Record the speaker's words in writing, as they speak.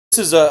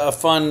This is a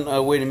fun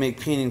way to make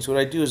paintings. What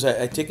I do is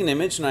I take an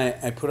image and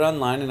I put it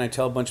online and I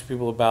tell a bunch of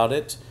people about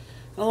it.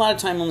 And a lot of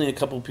time only a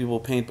couple of people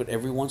paint, but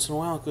every once in a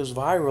while it goes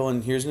viral.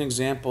 And here's an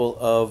example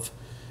of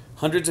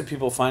hundreds of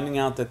people finding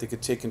out that they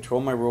could take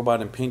Control My Robot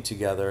and paint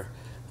together.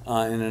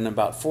 And in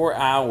about 4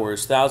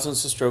 hours,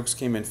 thousands of strokes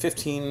came in,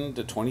 15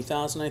 to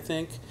 20,000 I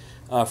think,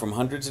 from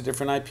hundreds of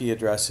different IP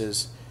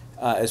addresses.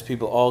 As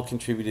people all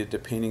contributed to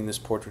painting this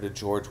portrait of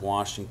George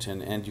Washington.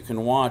 And you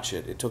can watch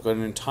it. It took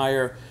an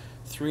entire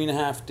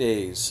 3.5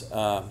 days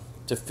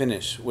to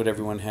finish what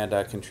everyone had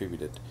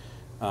contributed.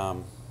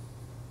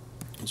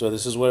 So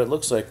this is what it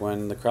looks like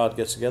when the crowd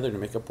gets together to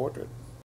make a portrait.